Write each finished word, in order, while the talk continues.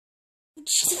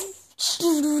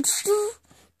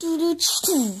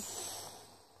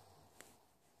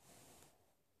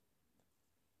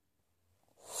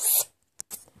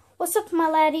What's up, my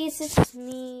laddies? It's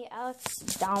me, Alex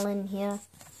Dolan here.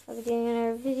 I'll be doing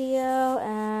another video,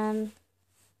 and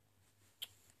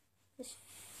this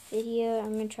video,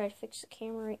 I'm going to try to fix the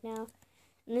camera right now.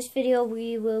 In this video,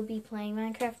 we will be playing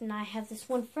Minecraft, and I have this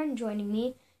one friend joining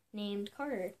me named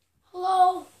Carter.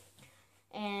 Hello.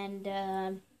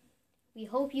 And we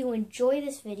hope you enjoy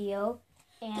this video.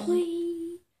 And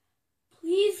please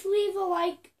leave a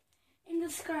like and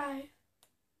subscribe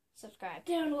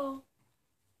down below.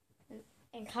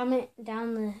 And comment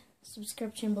down the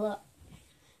subscription below.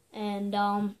 And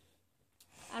I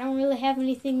don't really have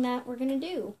anything that we're gonna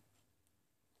do,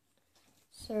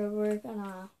 so we're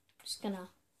just gonna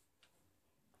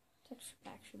texture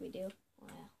pack. Should we do? Oh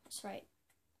yeah, that's right.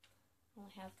 I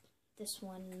only have this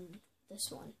one and this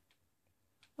one.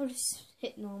 I'll just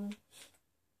hit normal.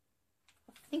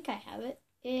 I think I have it.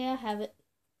 Yeah, I have it.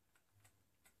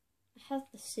 I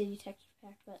have the city texture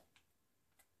pack, but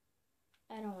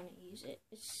I don't want to use it.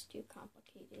 It's too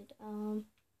complicated.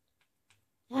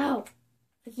 No!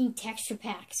 Freaking texture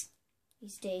packs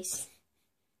these days.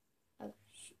 Oh,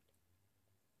 shoot.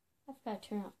 I've got to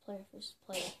turn off player versus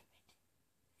player.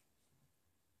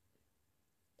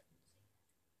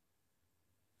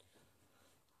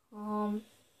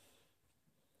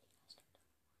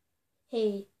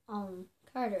 Hey,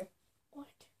 Carter. What?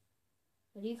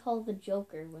 What do you call the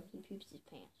Joker when he poops his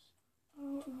pants? I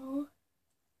don't know.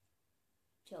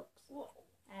 Jokes. Whoa.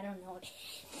 I don't know.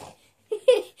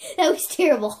 That was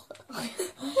terrible.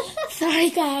 Sorry,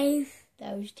 guys.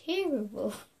 That was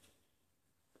terrible.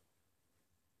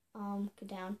 Go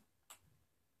down.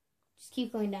 Just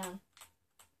keep going down.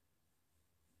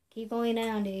 Keep going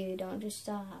down, dude. Don't just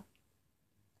stop.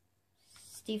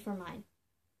 Steve for mine.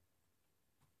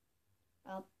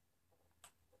 Up.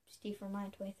 Steve for mine,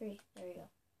 23. There we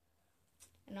go.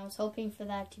 And I was hoping for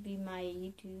that to be my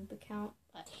YouTube account,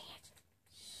 but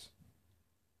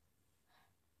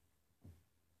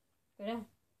go down.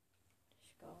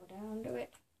 Just go down to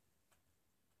it.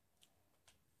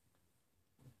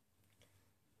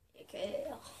 Okay.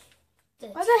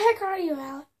 Where the heck are you,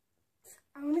 Alex?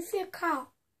 I want to see a cow.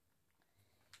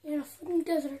 In a freaking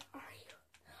desert, are you?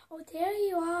 Oh, there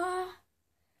you are.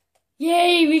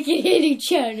 Yay, we can hit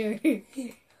each other.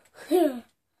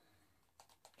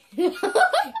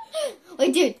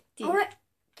 Wait, dude. Alright,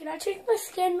 can I change my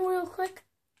skin real quick?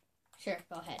 Sure,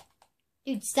 go ahead.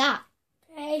 Dude, stop.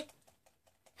 Okay.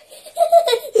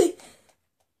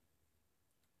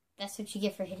 That's what you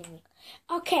get for hitting me.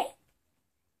 Okay.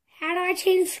 How do I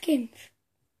change skins?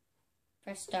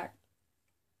 Press start.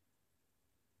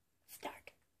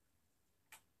 Start.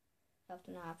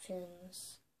 Open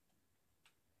options.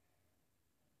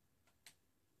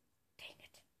 Dang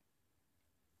it.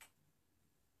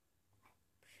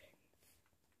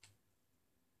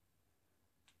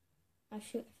 Oh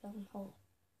shoot, I fell in the hole.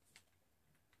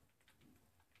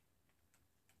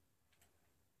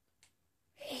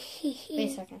 Wait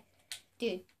a second.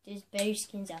 Dude, there's better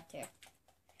skins out there.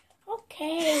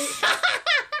 Okay.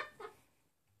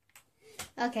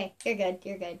 Okay, you're good,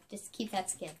 you're good. Just keep that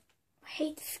skin. I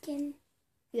hate the skin.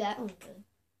 Yeah, that one's good.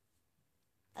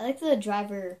 I like the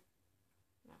driver.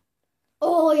 No.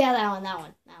 Oh, yeah, that one. That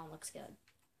one looks good.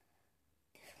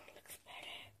 This one looks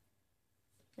better.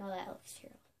 No, that looks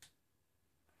terrible.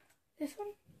 This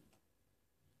one?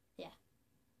 Yeah.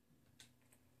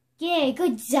 Yay,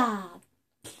 good job.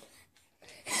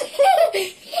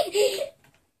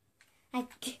 I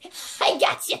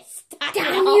got you stuck.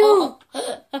 Damn you!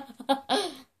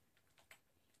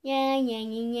 Yeah, yeah, yeah,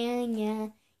 yeah,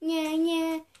 yeah, yeah,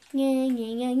 yeah, yeah, yeah,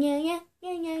 yeah,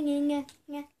 yeah, yeah, yeah,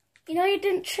 yeah. You know you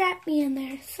didn't trap me in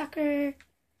there, sucker.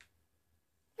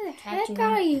 Where the heck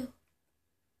are you?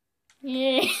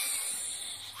 Yeah.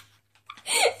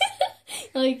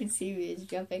 All you can see me is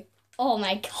jumping. Oh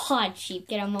my god, sheep,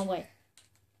 get out of my way.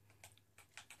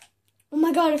 Oh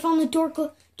my god, I found the dark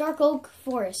oak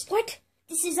forest. What?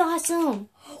 This is awesome.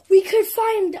 We could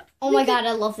find... Oh my god,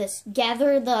 I love this.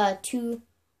 Gather the 2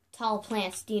 tall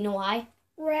plants. Do you know why?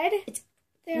 Red?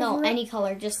 Any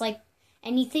color. Just like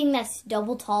anything that's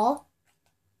double tall,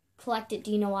 collect it.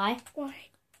 Do you know why? Why?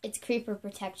 It's creeper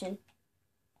protection.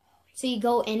 So you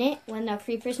go in it when the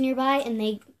creeper's nearby and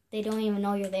they don't even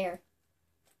know you're there.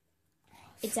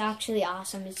 It's actually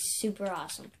awesome. It's super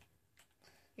awesome.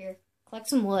 Here, collect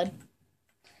some wood.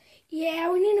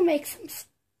 Yeah, we need to make some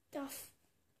stuff.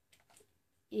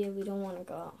 Yeah, we don't want to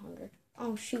go out hunger.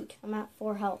 Oh, shoot. I'm at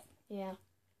 4 health. Yeah.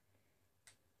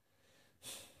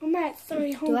 I'm at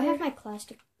 3 hunger. Do I have my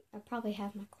I probably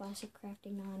have my classic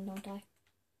crafting on, don't I?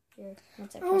 Here,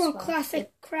 once I press Oh, Y.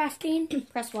 classic crafting.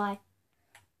 Press Y.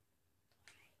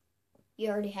 You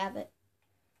already have it.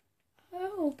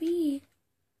 Oh, B.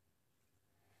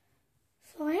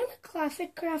 So I am a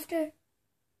classic crafter.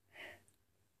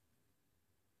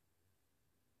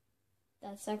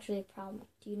 That's actually a problem.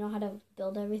 Do you know how to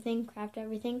build everything, craft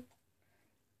everything?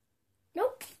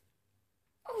 Nope.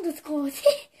 I'll just go with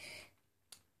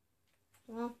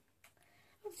Well,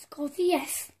 I'll just go with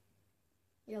yes.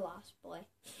 you're lost, boy.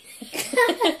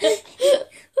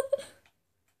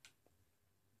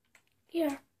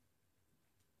 Here.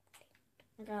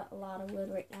 I got a lot of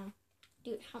wood right now.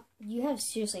 Dude, you have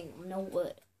seriously no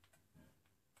wood.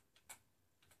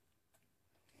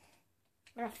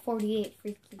 I got 48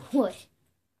 freaking wood.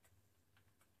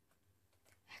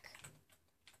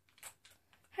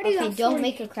 How do you Okay, have don't 40?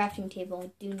 make a crafting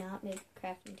table. Do not make a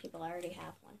crafting table. I already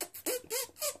have one.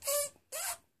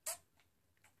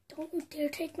 Don't you dare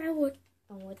take my wood.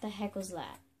 Oh, what the heck was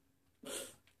that?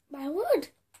 My wood.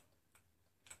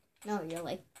 No, you're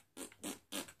like...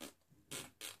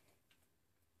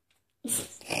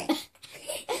 I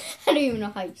don't even know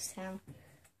how you sound.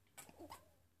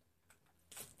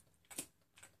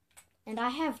 And I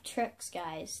have tricks,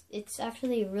 guys. It's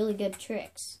actually really good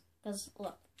tricks. Because,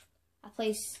 look, I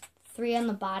place 3 on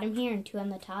the bottom here and 2 on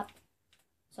the top.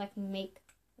 So I can make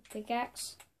a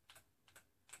pickaxe,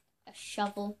 a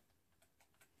shovel,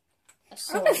 a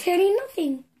sword. I'm hitting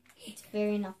nothing. It's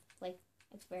very enough. Like,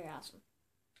 it's very awesome.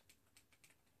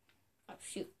 Oh,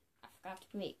 shoot. I forgot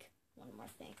to make one more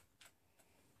thing.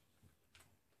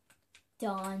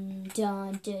 Dun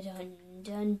dun dun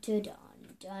dun dun dun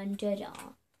dun dun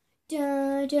dun.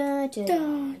 Dun, dun, dun,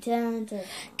 dun, dun, dun,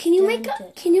 Can you dun, make dun, a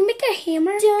dun. Can you make a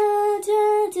hammer? Dun,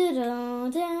 dun, dun,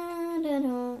 dun, dun, dun,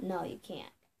 dun. No, you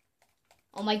can't.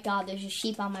 Oh my god, there's a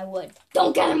sheep on my wood.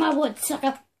 Don't get in my wood,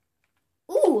 sucker!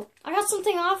 Ooh, I got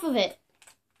something off of it.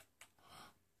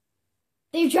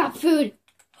 They dropped food.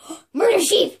 Murder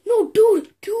sheep! No,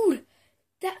 dude.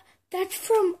 That's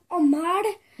from Ahmad.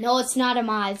 No, it's not a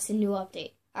mod, it's a new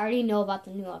update. I already know about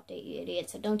the new update, you idiot,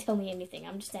 so don't tell me anything.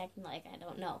 I'm just acting like I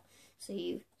don't know. So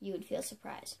you would feel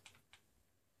surprised.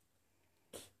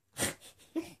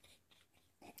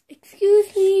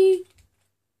 Excuse me.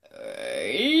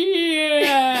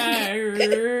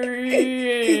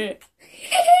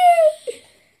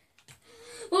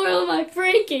 What am I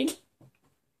breaking?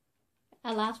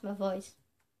 I lost my voice.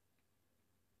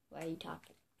 Why are you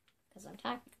talking? Because I'm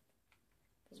talking.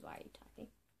 Because why are you talking?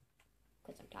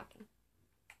 Because I'm talking.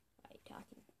 Why are you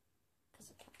talking? Because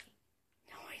I'm talking.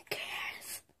 No one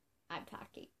cares. I'm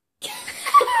talking.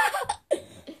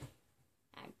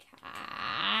 I'm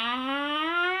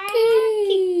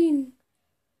talking.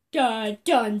 Dun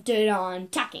dun dun dun.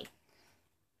 Talking.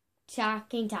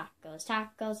 Talking tacos,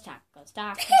 tacos, tacos,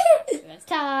 tacos, tacos,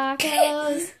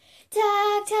 tacos.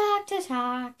 Talk, talk, to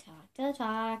talk, talk, to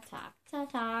talk, talk, to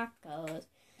tacos.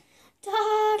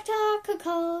 Talk, talk,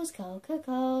 cocos,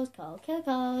 cocos,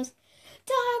 cocos.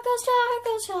 Tacos,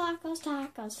 tacos, tacos,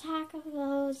 tacos,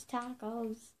 tacos,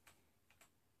 tacos.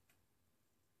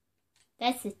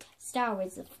 That's the Star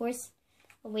Wars, The Force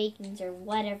Awakens, or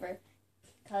whatever.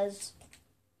 Because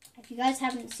if you guys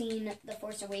haven't seen The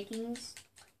Force Awakens,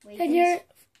 Then you're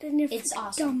it's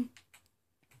awesome.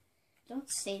 Don't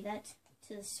say that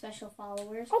to the special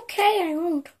followers. Okay, I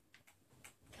won't.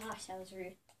 Gosh, that was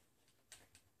rude.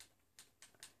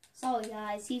 Sorry,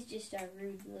 guys. He's just a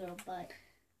rude little butt.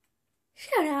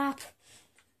 Shut up.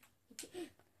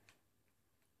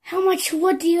 How much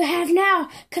wood do you have now?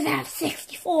 Because I have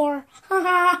 64.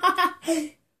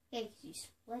 Hey, you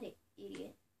split it,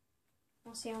 idiot.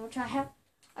 I'll see how much I have.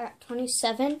 I got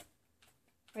 27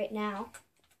 right now.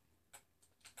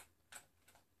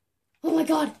 Oh my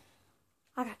god.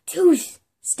 I got 2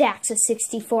 stacks of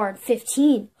 64 and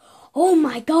 15. Oh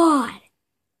my god.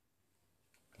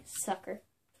 Sucker.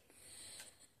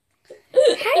 How do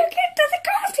you get to the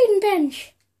crafting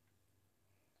bench?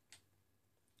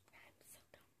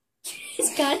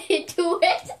 Just got into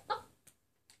it.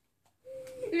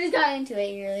 You just got into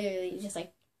it. You're literally just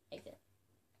like this.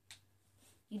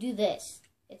 You do this.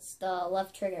 It's the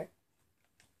left trigger.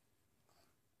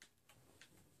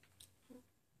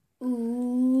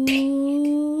 Ooh.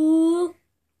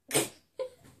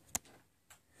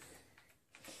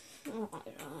 Oh my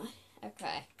god.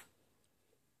 Okay.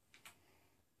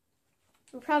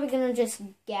 We're probably gonna just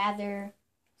gather.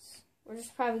 We're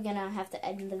just probably gonna have to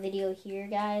end the video here,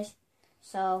 guys.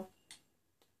 So,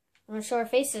 I'm gonna show our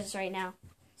faces right now.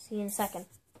 See you in a second.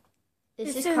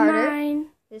 This is Carter. Mine.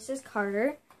 This is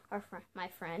Carter, my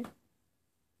friend.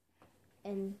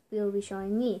 And we will be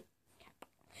showing me.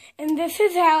 And this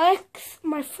is Alex,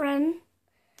 my friend.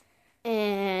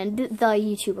 And the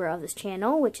YouTuber of this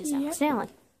channel, which is Alex Allen.